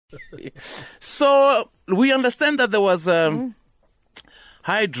So we understand that there was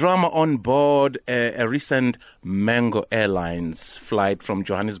high drama on board a recent Mango Airlines flight from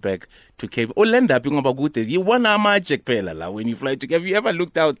Johannesburg to Cape. You want a magic pela when you fly to Cape. Have you ever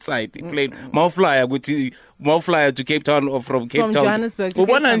looked outside the plane? More flyer to Cape Town or from Cape Town. From Johannesburg to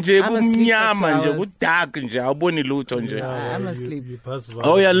Cape Town. I'm asleep. You pass by.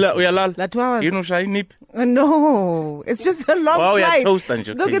 Oh, yeah, lal. Like 2 hours. You know, shy nip. No, it's just a long flight. Toast and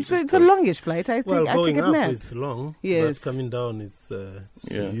Look, it's a longish flight. I take going it up, nap. it's long. Yes. But coming down, it's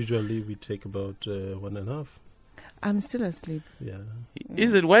usually we take about 1.5. I'm still asleep. Yeah.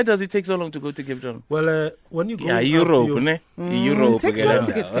 Is it? Why does it take so long to go to Cape Town? Well, when you go up, Europe, Europe. It takes long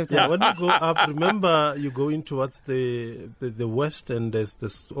to get to Cape Town. Yeah, when you go up, remember you go in towards the west, and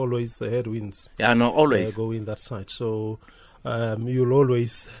there's always headwinds. Yeah, no, always going that side. So you'll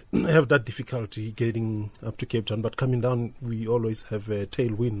always have that difficulty getting up to Cape Town. But coming down, we always have a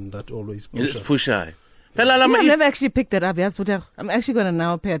tailwind that always pushes. It's push high. I've never actually picked that up. Yes, but I'm actually going to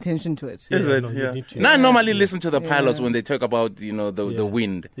now pay attention to it. Is it? I normally listen to the pilots when they talk about the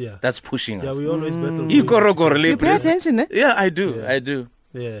wind. Yeah. That's pushing us. Yeah, we always battle. You pay attention, eh? Yeah, I do. I do.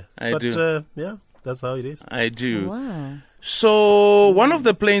 Yeah, I do. That's how it is. I do. Wow. So one of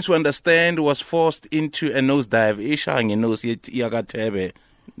the planes, we understand, was forced into a nosedive.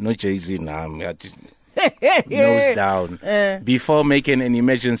 No Jay-Z now. Nose down before making an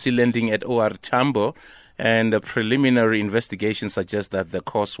emergency landing at OR Tambo, and a preliminary investigation suggests that the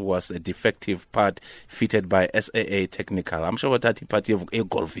cause was a defective part fitted by SAA Technical. I'm sure what that party of a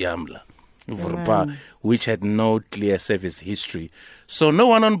golf yamla, which had no clear service history. So no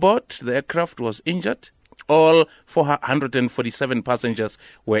one on board the aircraft was injured. All 447 passengers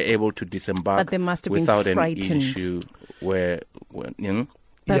were able to disembark but they must have without been frightened. an issue.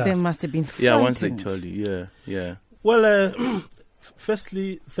 But they must have been frightened. Yeah, once they told you, yeah. Well,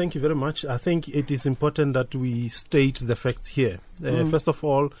 firstly, thank you very much. I think it is important that we state the facts here. First of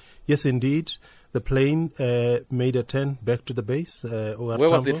all, yes, indeed, the plane made a turn back to the base. Where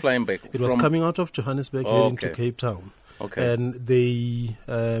was it flying back? It was coming out of Johannesburg heading to Cape Town. Okay. And they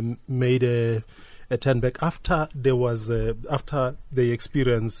made a turn back after they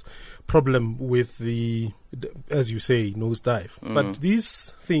experienced problem with the, as you say, nosedive. But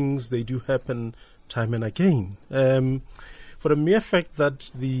these things, they do happen time and again. For the mere fact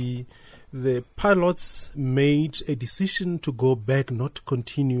that the pilots made a decision to go back, not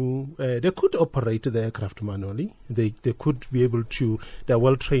continue, they could operate the aircraft manually. They could be able to, they're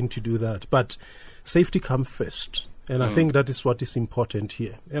well trained to do that. But safety comes first. And I think that is what is important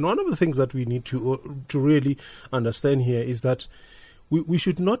here. And one of the things that we need to really understand here is that we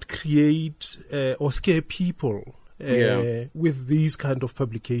should not create or scare people with these kind of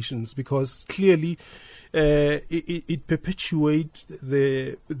publications, because clearly it perpetuates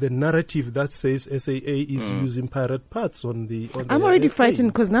the narrative that says SAA is using pirate parts on the I'm already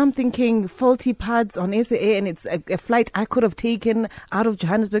frightened, because now I'm thinking faulty parts on SAA, and it's a flight I could have taken out of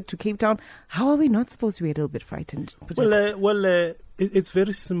Johannesburg to Cape Town. How are we not supposed to be a little bit frightened? Well, it's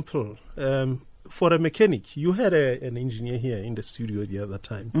very simple. For a mechanic, you had an engineer here in the studio the other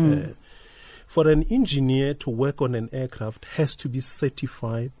time. For an engineer to work on an aircraft has to be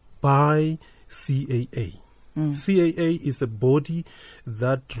certified by CAA. CAA is a body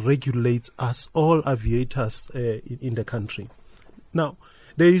that regulates us, all aviators in the country. Now,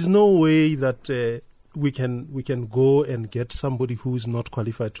 there is no way that we can go and get somebody who is not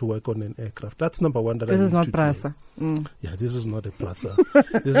qualified to work on an aircraft. That's number one. This is not PRASA. Yeah, this is not a PRASA.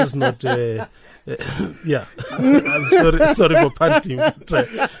 This is not. I'm sorry for panting. But,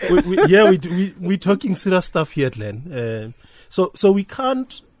 we're talking serious stuff here, Glenn. So we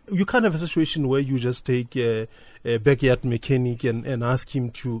can't. You can't have a situation where you just take a backyard mechanic and ask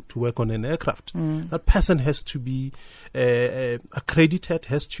him to work on an aircraft. That person has to be accredited,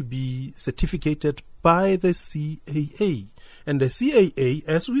 has to be certificated by the CAA. And the CAA,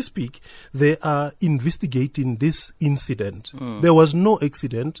 as we speak, they are investigating this incident. There was no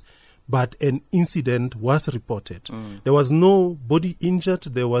accident, but an incident was reported. There was no body injured.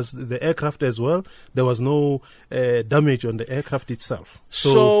 There was the aircraft as well. There was no damage on the aircraft itself.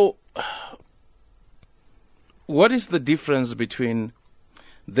 So what is the difference between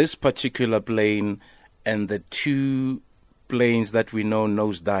this particular plane and the two planes that we know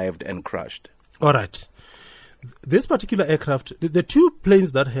nosedived and crashed? All right. This particular aircraft, the two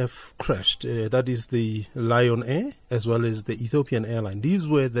planes that have crashed, that is the Lion Air as well as the Ethiopian Airline. These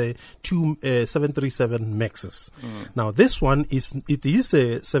were the two 737 Maxes. Now this one is a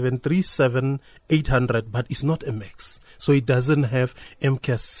 737-800, but it's not a Max, so it doesn't have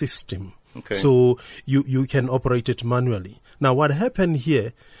MCAS system. Okay. So you can operate it manually. Now, what happened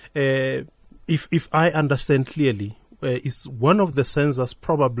here, if I understand clearly, is one of the sensors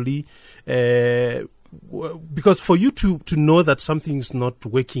probably, because for you to know that something is not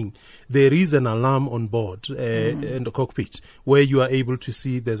working, there is an alarm on board in the cockpit where you are able to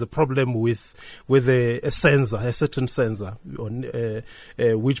see there's a problem with a sensor, a certain sensor, on,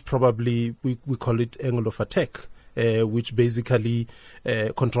 which probably we call it angle of attack. Which basically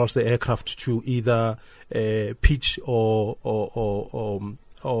controls the aircraft to either pitch or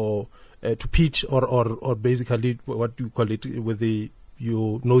to pitch or basically what do you call it with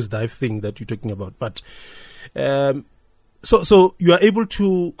your nosedive thing that you're talking about. But so you are able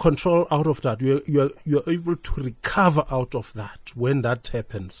to control out of that. You are able to recover out of that when that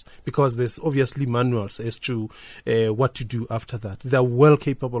happens, because there's obviously manuals as to what to do after that. They're well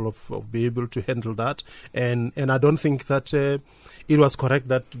capable of being able to handle that, and I don't think that it was correct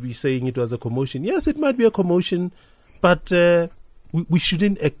that we're saying it was a commotion. Yes, it might be a commotion, but we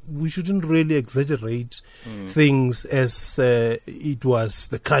shouldn't really exaggerate things as it was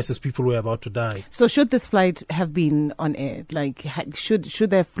the crisis. People were about to die. So should this flight have been on air? Like, should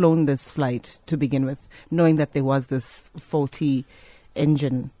they have flown this flight to begin with, knowing that there was this faulty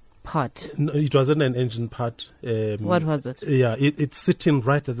engine part? No, it wasn't an engine part. What was it? Yeah, it's sitting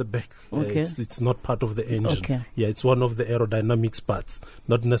right at the back. Okay. It's not part of the engine. Okay. Yeah, it's one of the aerodynamics parts,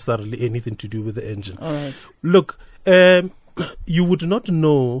 not necessarily anything to do with the engine. All right. Look, you would not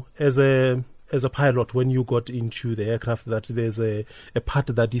know as a pilot when you got into the aircraft that there's a part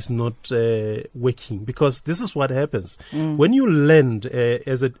that is not working, because this is what happens when you land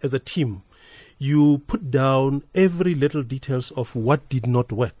as a team. You put down every little details of what did not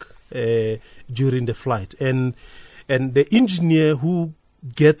work during the flight, and the engineer who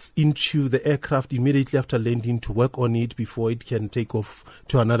gets into the aircraft immediately after landing to work on it before it can take off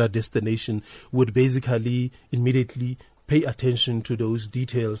to another destination would basically immediately pay attention to those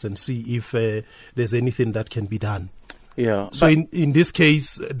details and see if there's anything that can be done. Yeah. So in this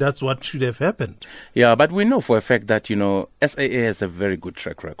case, that's what should have happened. Yeah, but we know for a fact that, SAA has a very good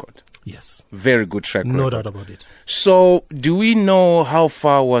track record. Yes. Very good track record. No doubt about it. So do we know how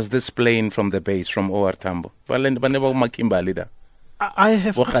far was this plane from the base, from OR Tambo? I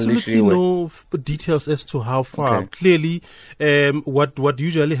have absolutely no details as to how far. Okay. Clearly, what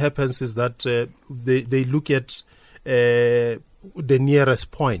usually happens is that they look at the nearest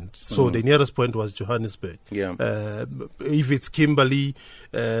point. So the nearest point was Johannesburg. Yeah. If it's Kimberley,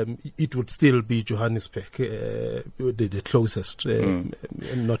 it would still be Johannesburg, the closest,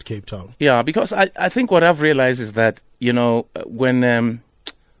 not Cape Town. Yeah, because I think what I've realized is that, when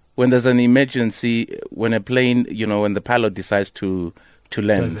there's an emergency, when a plane, when the pilot decides to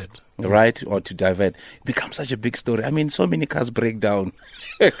land, divert. Right, or to divert, it becomes such a big story. I mean, so many cars break down.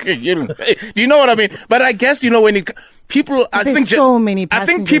 Do you know what I mean? But I guess, when people, I think so many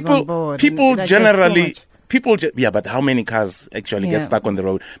passengers on board. People generally, but how many cars actually get stuck on the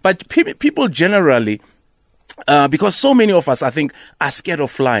road? But people generally, because so many of us, I think, are scared of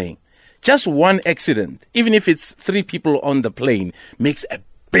flying. Just one accident, even if it's 3 people on the plane, makes a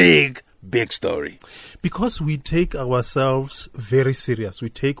big story. Because we take ourselves very serious. We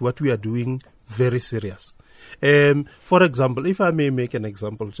take what we are doing very serious. For example, if I may make an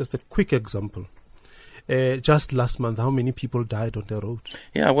example, just a quick example. Just last month, how many people died on the road?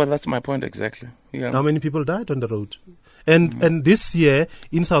 Yeah, well, that's my point exactly. Yeah. How many people died on the road? And this year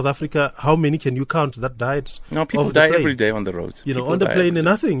in South Africa, how many can you count that died? No, people die every day on the road. On the plane,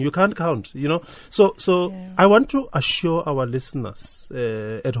 nothing. You can't count. So I want to assure our listeners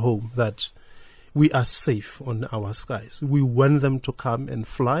at home that we are safe on our skies. We want them to come and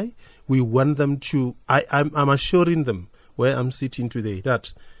fly. We want them to. I'm assuring them where I'm sitting today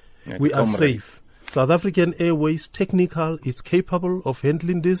that we are safe. South African Airways Technical is capable of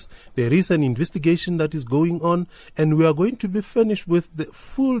handling this. There is an investigation that is going on, and we are going to be finished with the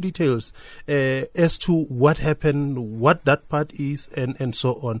full details as to what happened, what that part is, and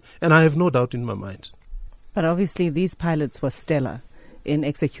so on. And I have no doubt in my mind. But obviously these pilots were stellar in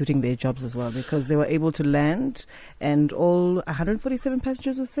executing their jobs as well, because they were able to land and all 147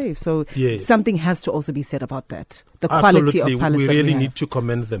 passengers were safe. So yes, something has to also be said about that. The quality of pilots. We really need to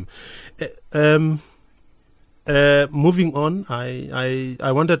commend them. Moving on,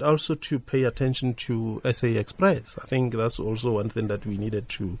 I wanted also to pay attention to SA Express. I think that's also one thing that we needed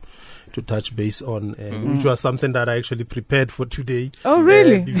to touch base on, which was something that I actually prepared for today. Oh,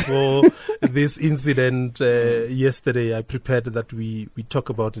 really? Before this incident yesterday, I prepared that we talk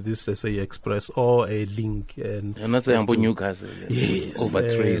about this SA Express or a link. And not saying Newcastle. Yes. Over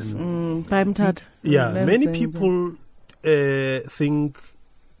trees. Yeah, many people think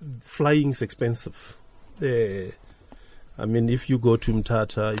flying is expensive. I mean, if you go to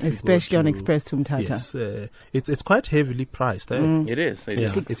Umtata, especially on Express to Umtata, yes, it's quite heavily priced. It is.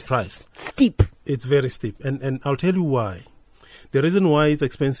 It's priced steep. It's very steep, and I'll tell you why. The reason why it's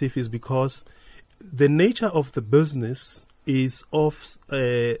expensive is because the nature of the business is of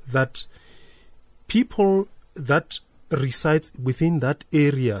that people that reside within that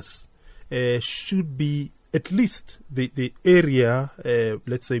areas should be at least the area,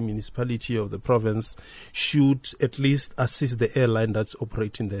 let's say municipality of the province, should at least assist the airline that's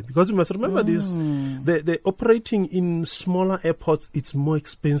operating there. Because you must remember this, the operating in smaller airports, it's more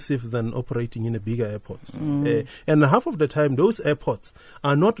expensive than operating in a bigger airport. And half of the time, those airports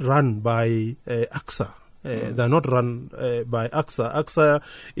are not run by AXA. They're not run by AXA. AXA,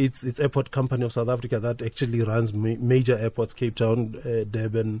 it's Airport Company of South Africa that actually runs major airports, Cape Town,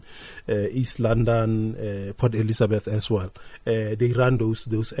 Durban, East London, Port Elizabeth as well. They run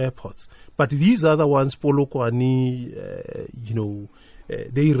those airports. But these other ones, Polokwane,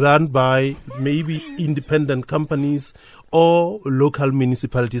 they run by maybe independent companies or local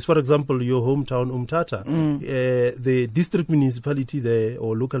municipalities. For example, your hometown, Umtata, the district municipality there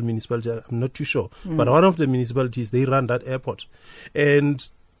or local municipality, I'm not too sure, but one of the municipalities, they run that airport. And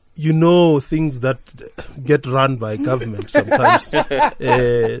things that get run by government sometimes. Not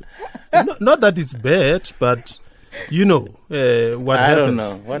that it's bad, but what happens. I don't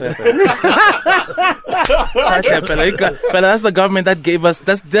know. What happened? But that's the government that gave us,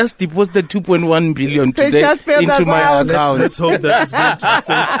 that's deposited 2.1 billion today into my account. Let's hope that it's going to be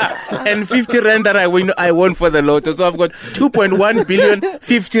safe. And 50 rand that I won for the lotto. So I've got 2.1 billion,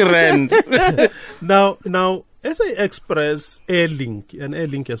 50 rand. Now, SA Express, Airlink, and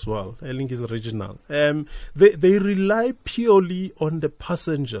Airlink as well. Airlink is regional. They rely purely on the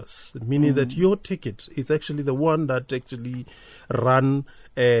passengers, meaning that your ticket is actually the one that actually run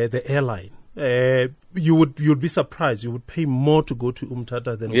the airline. You'd be surprised. You would pay more to go to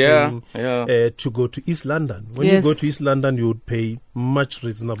Umtata than to go to East London. When you go to East London, you would pay much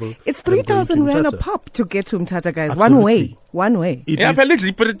reasonable. It's 3,000 rand a pop to get to Umtata, guys. Absolutely. One way.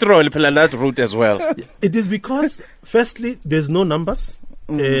 That route as well. It is because, firstly, there's no numbers.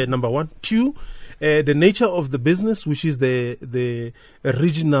 Number one. Two, the nature of the business, which is the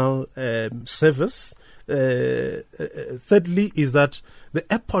regional service. Thirdly, is that the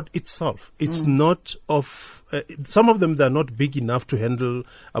airport itself, it's not of some of them, they're not big enough to handle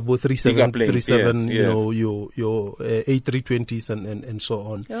about 37, your A320s and so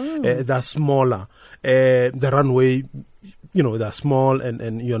on. They're smaller. The runway, they're small,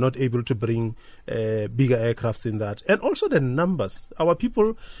 and you're not able to bring bigger aircrafts in that. And also the numbers. Our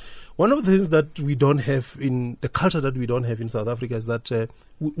people, one of the things that we don't have in the culture that we don't have in South Africa is that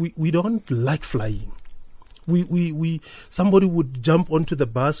we don't like flying. Somebody would jump onto the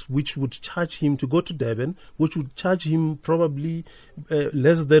bus, which would charge him to go to Durban, which would charge him probably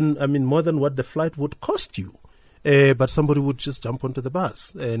more than what the flight would cost you. But somebody would just jump onto the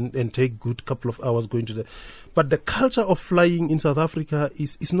bus and take good couple of hours going to but the culture of flying in South Africa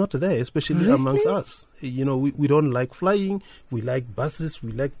is not there, especially amongst us. We don't like flying. We like buses,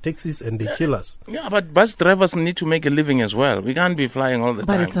 we like taxis, and they kill us. Yeah, but bus drivers need to make a living as well. We can't be flying all the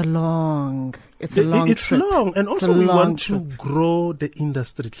time. But it's a long trip. Long, and also we want to grow the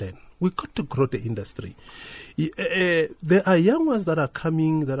industry, Glenn. We got to grow the industry. There are young ones that are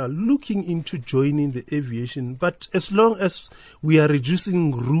coming, that are looking into joining the aviation. But as long as we are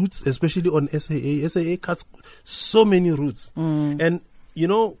reducing routes, especially on SAA cuts so many routes. And,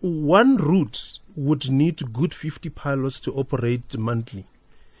 one route would need good 50 pilots to operate monthly.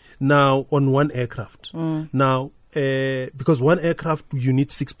 Now, on one aircraft. Now, because one aircraft, you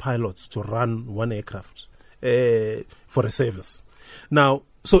need 6 pilots to run one aircraft for a service. Now,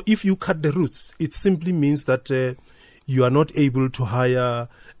 so if you cut the routes, it simply means that you are not able to hire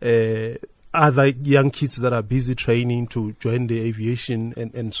other young kids that are busy training to join the aviation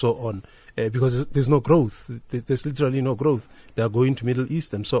and so on, because there's no growth. There's literally no growth. They are going to Middle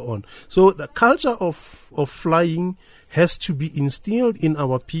East and so on. So the culture of flying has to be instilled in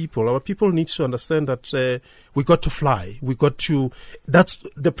our people. Our people need to understand that we got to fly.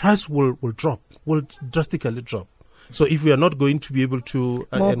 The price will drastically drop. So if we are not going to be able to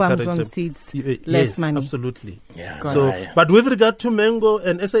more encourage bums on them, seats, yes, less money. Absolutely. Yeah. But with regard to Mango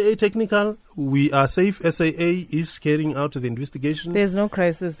and SAA Technical, we are safe. SAA is carrying out the investigation. There's no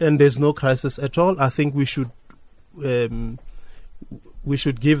crisis, and there's no crisis at all. I think we should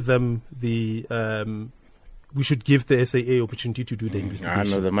give them the. We should give the SAA opportunity to do the investigation. I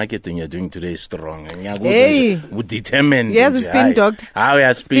know the marketing you're doing today is strong. Hey, would determine. Yes, it's been dogged. How we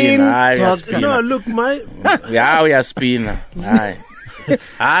are spin. No, look, Yeah, we are spin.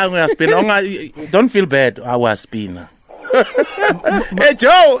 Don't feel bad. I was been. Hey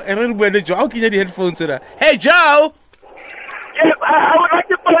Joe, how can you get the headphones? Hey Joe. Yes, I would like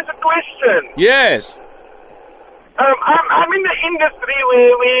to pose a question. Yes. I'm in the industry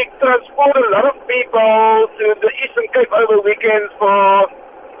where we transport a lot of people to the Eastern Cape over weekends for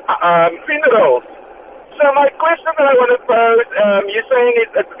funerals. So my question that I want to pose, you're saying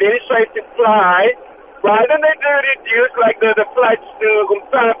it's very safe to fly. Why don't they reduce like the flights to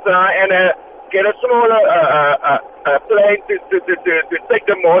Umtata and get a smaller plane to take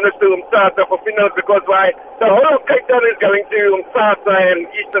the mourners to Umtata for funerals? Because the whole of Cape Town is going to Umtata and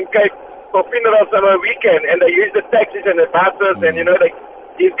Eastern Cape for funerals on a weekend, and they use the taxis and the buses, and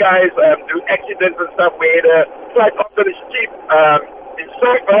these guys do accidents and stuff where the flight option is cheap, it's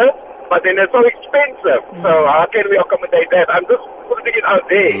safer, but then it's so expensive. So how can we accommodate that? I'm just putting it out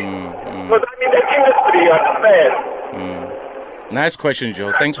there. Because I'm in the industry, you understand? Nice question,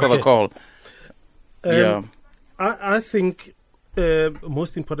 Joe. Thanks for the call. I think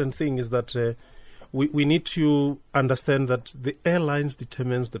most important thing is that we need to understand that the airlines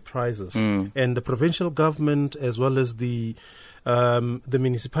determines the prices, and the provincial government as well as the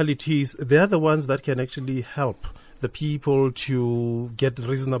municipalities, they are the ones that can actually help the people to get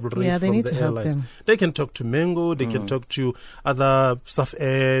reasonable rates from the airlines. They can talk to Mango, they can talk to other South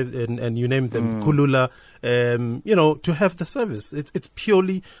Air, and you name them, Kulula, to have the service. It's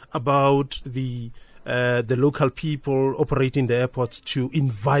purely about the local people operating the airports to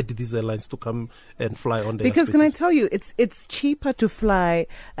invite these airlines to come and fly on their Because spaces. can I tell you, it's cheaper to fly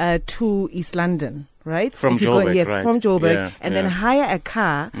to East London, right? From Joburg, right? From Joburg, then hire a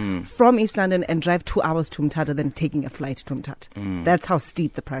car from East London and drive 2 hours to Umtata, then taking a flight to Umtata. That's how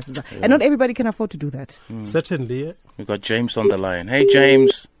steep the prices are. And not everybody can afford to do that. Certainly. Yeah. We've got James on the line. Hey,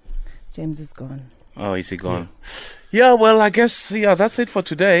 James. James is gone. Oh, is he gone? Yeah, well, I guess, that's it for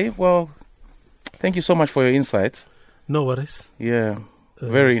today. Well, thank you so much for your insights. No worries. Yeah,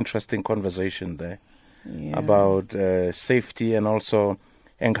 very interesting conversation there about safety and also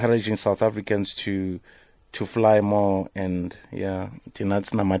encouraging South Africans to fly more. And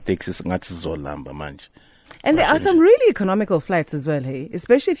and there are some really economical flights as well, hey?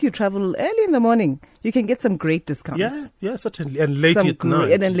 Especially if you travel early in the morning, you can get some great discounts. Yeah, certainly. And late at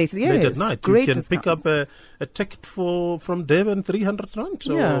night. And then late at night. You can pick up a ticket from Durban, 300 rand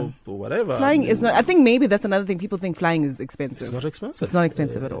or whatever. Flying is not, I think maybe that's another thing. People think flying is expensive. It's not expensive. It's not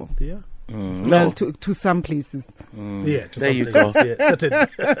expensive at all. Yeah. Well, to some places. Yeah, to there some you places. go. Yeah, certainly.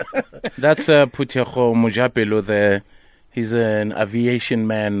 That's Phuthego Mojapele there. He's an aviation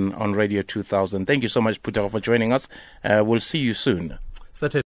man on Radio 2000. Thank you so much, Phuthego, for joining us. We'll see you soon. Certainly.